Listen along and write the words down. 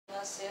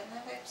nascer,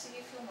 não vai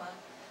conseguir filmar.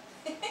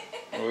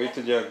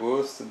 8 de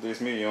agosto de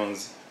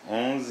 2011,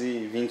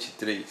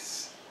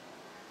 11h23.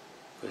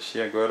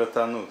 Oxi, agora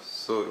tá no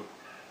soro.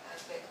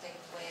 Acho que eu tenho que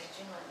ir no banheiro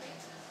de novo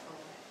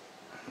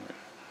ainda.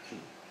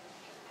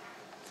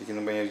 Tem que ir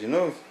no banheiro de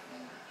novo?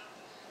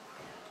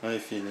 Aí,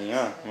 filhinho,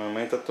 ó.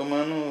 Mamãe tá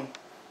tomando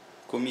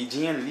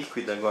comidinha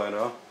líquida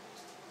agora, ó.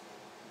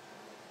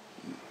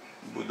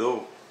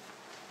 Budou.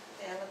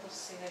 Ela tá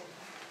sossegadinha.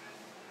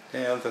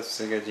 Ela tá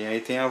sossegadinha.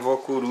 Aí tem a avó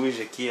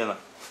coruja aqui, ó.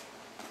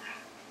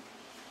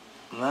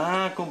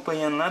 Lá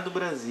acompanhando lá do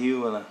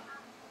Brasil, olha lá.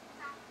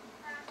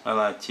 Olha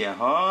lá, a tia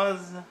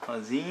Rosa,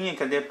 Rosinha,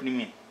 cadê a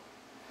priminha?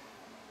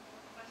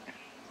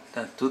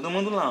 Tá todo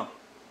mundo lá, ó.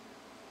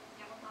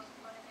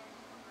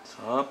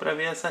 Só pra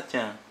ver essa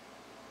tia.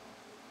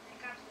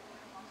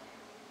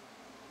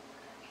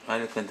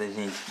 Olha quanta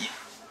gente aqui.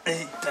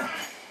 Eita.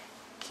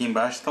 Aqui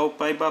embaixo tá o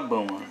pai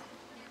babão, ó.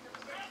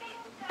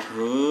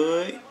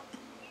 Oi.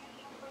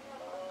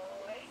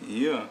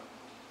 E ó.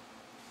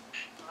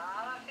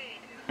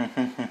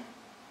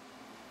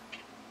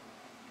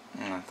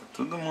 Ah, tá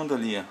todo mundo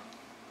ali, ó.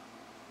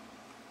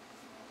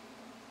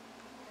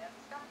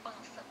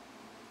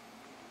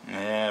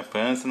 É, a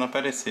pança não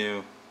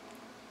apareceu.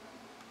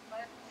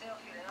 Apareceu,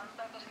 filha. Ela não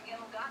tá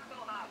conseguindo o gato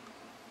pelo rabo.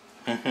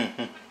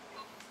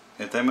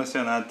 Ele tá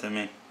emocionado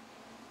também.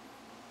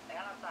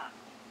 Ela tá.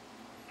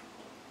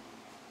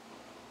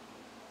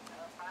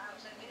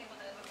 Você vê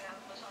quando ela vai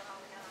emocionar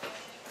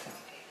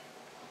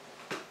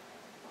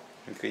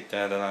a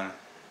Coitada lá.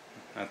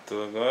 À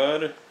toa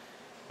agora.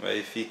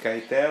 Vai ficar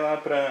até lá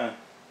pra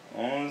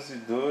 11,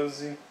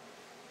 12.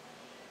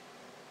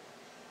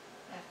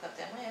 Vai ficar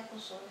até amanhã com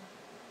soro.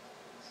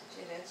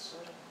 Direto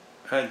soro.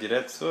 Ah,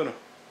 direto soro?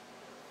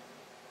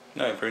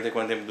 Não, eu perguntei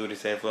quanto tempo dura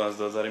isso aí. Ela falou umas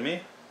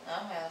 2h30.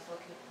 Não, mas ela falou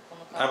que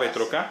quando acabasse... Ah, vai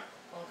trocar?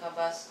 Quando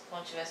acabasse,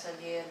 quando tivesse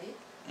ali,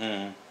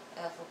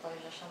 ela falou pra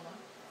já chamar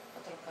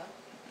pra trocar.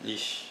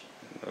 Ixi,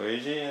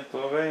 hoje a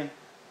tua vai.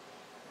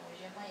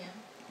 Hoje é amanhã.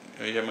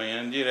 Hoje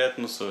amanhã direto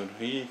no soro.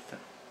 Eita.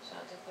 Só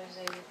depois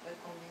aí vai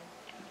comer.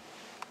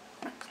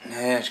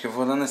 É, acho que eu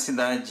vou lá na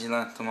cidade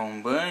lá tomar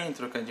um banho,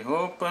 trocar de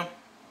roupa.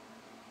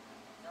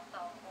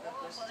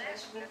 Depois você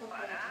traz roupa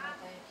pra tomar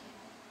banho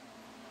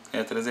aqui.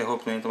 É, trazer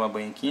roupa pra mim tomar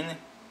banho aqui, né?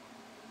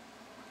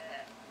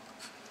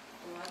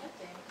 Toalha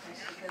tem, mas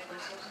se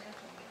depois você usa a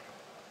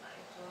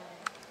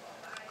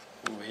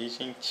toalha. Oi,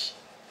 gente.